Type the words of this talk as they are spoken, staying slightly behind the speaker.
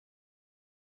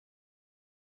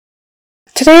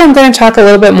Today I'm going to talk a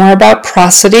little bit more about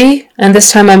prosody, and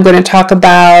this time I'm going to talk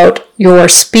about your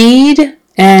speed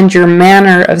and your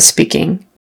manner of speaking.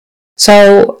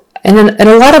 So in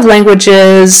a lot of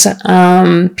languages,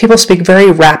 people speak very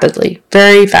rapidly,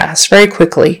 very fast, very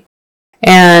quickly.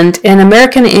 And in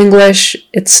American English,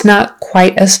 it's not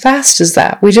quite as fast as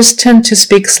that. We just tend to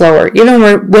speak slower.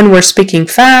 Even when we're speaking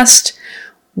fast,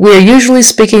 we're usually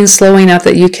speaking slow enough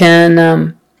that you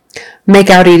can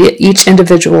make out each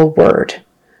individual word.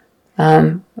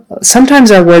 Sometimes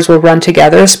our words will run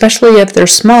together, especially if they're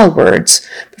small words.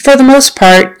 But for the most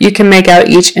part, you can make out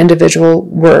each individual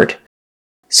word.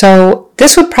 So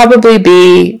this would probably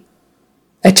be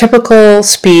a typical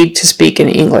speed to speak in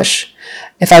English.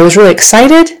 If I was really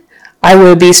excited, I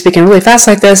would be speaking really fast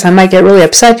like this. I might get really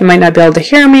upset. You might not be able to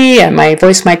hear me, and my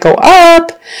voice might go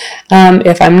up.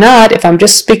 If I'm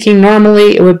just speaking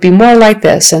normally, it would be more like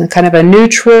this, and kind of a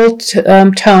neutral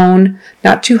tone,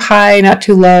 not too high, not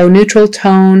too low, neutral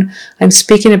tone. I'm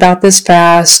speaking about this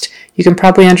fast. You can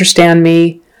probably understand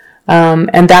me,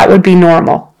 and that would be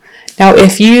normal. Now,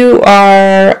 if you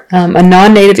are a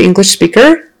non-native English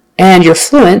speaker, and you're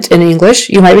fluent in English,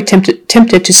 you might be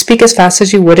tempted to speak as fast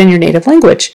as you would in your native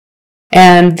language.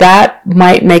 And that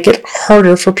might make it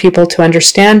harder for people to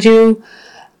understand you.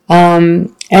 And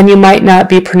you might not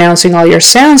be pronouncing all your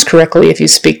sounds correctly if you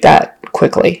speak that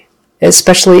quickly,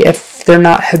 especially if they're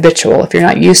not habitual, if you're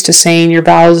not used to saying your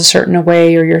vowels a certain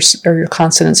way or your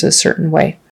consonants a certain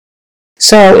way.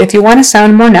 So if you want to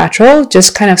sound more natural,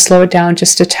 just kind of slow it down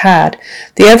just a tad.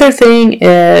 The other thing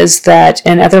is that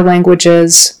in other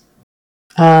languages,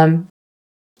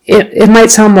 it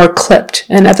might sound more clipped.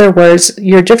 In other words,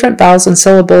 your different vowels and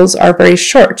syllables are very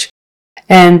short.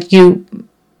 And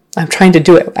I'm trying to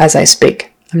do it as I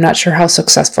speak. I'm not sure how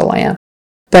successful I am.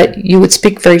 But you would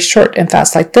speak very short and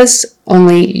fast like this,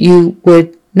 only you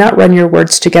would not run your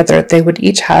words together. They would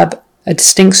each have a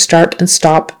distinct start and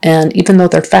stop, and even though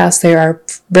they're fast, they are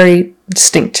very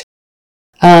distinct.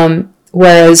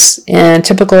 Whereas in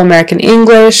typical American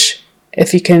English,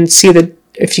 if you can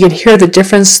hear the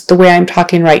difference the way I'm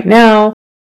talking right now,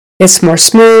 it's more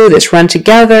smooth, it's run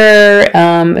together,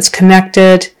 it's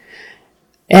connected.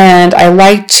 And I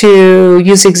like to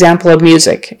use the example of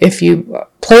music. If you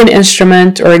play an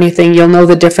instrument or anything, you'll know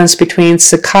the difference between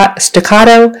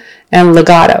staccato and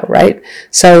legato, right?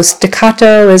 So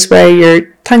staccato is where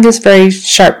your tongue is very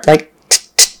sharp, like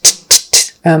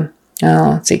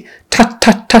let's see, ta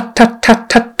ta ta ta ta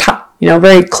ta ta,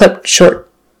 very clipped, short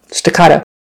staccato.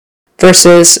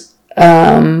 Versus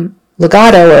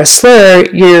legato or a slur,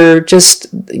 your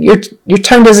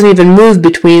tongue doesn't even move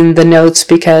between the notes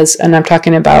and I'm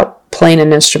talking about playing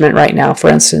an instrument right now, for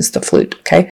instance, the flute,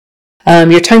 okay?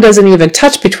 Your tongue doesn't even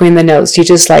touch between the notes. You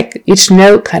just each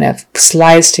note kind of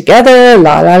slides together,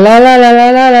 la la la la la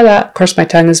la la la la. Of course, my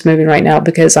tongue is moving right now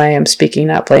because I am speaking,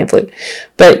 not playing flute.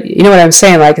 But you know what I'm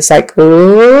saying? It's like,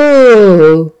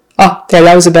 ooh. Oh, there,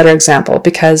 that was a better example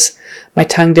because my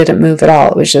tongue didn't move at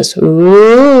all. It was just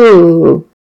ooh.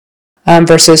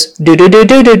 Versus do do do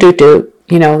do do do do.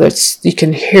 You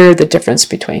can hear the difference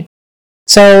between.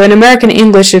 So in American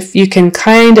English, if you can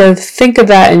kind of think of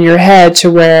that in your head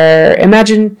to where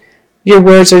imagine your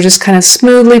words are just kind of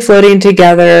smoothly floating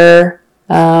together.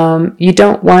 You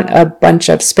don't want a bunch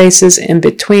of spaces in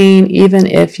between, even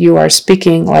if you are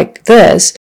speaking like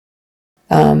this.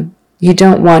 You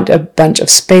don't want a bunch of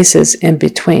spaces in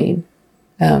between.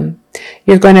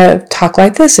 You're going to talk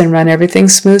like this and run everything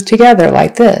smooth together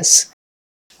like this.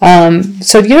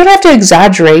 So you don't have to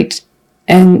exaggerate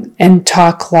and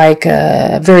talk like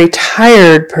a very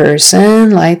tired person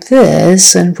like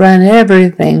this and run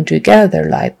everything together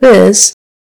like this.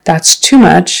 That's too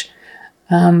much.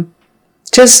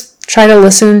 Just try to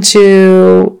listen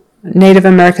to Native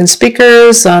American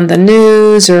speakers on the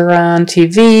news or on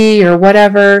TV or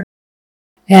whatever,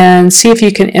 and see if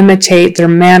you can imitate their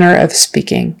manner of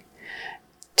speaking.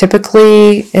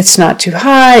 Typically, it's not too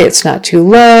high, it's not too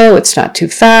low, it's not too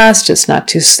fast, it's not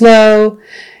too slow.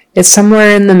 It's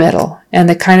somewhere in the middle, and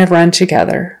they kind of run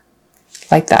together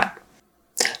like that.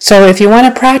 So if you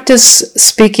want to practice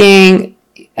speaking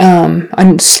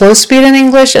on slow speed in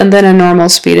English and then a normal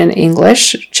speed in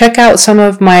English, check out some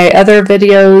of my other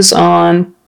videos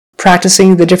on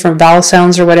practicing the different vowel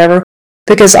sounds or whatever,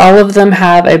 because all of them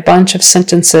have a bunch of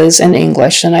sentences in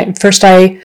English. And I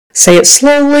say it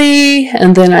slowly,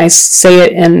 and then I say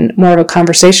it in more of a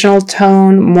conversational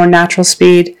tone, more natural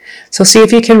speed. So see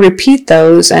if you can repeat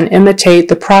those and imitate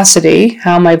the prosody,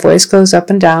 how my voice goes up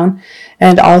and down,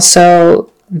 and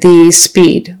also the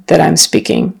speed that I'm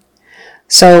speaking.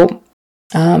 So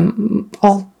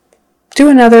I'll do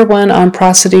another one on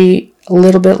prosody a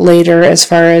little bit later as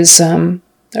far as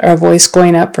our voice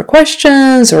going up for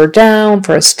questions or down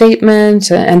for a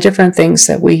statement, and different things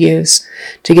that we use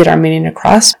to get our meaning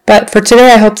across. But for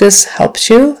today, I hope this helps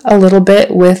you a little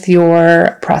bit with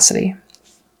your prosody.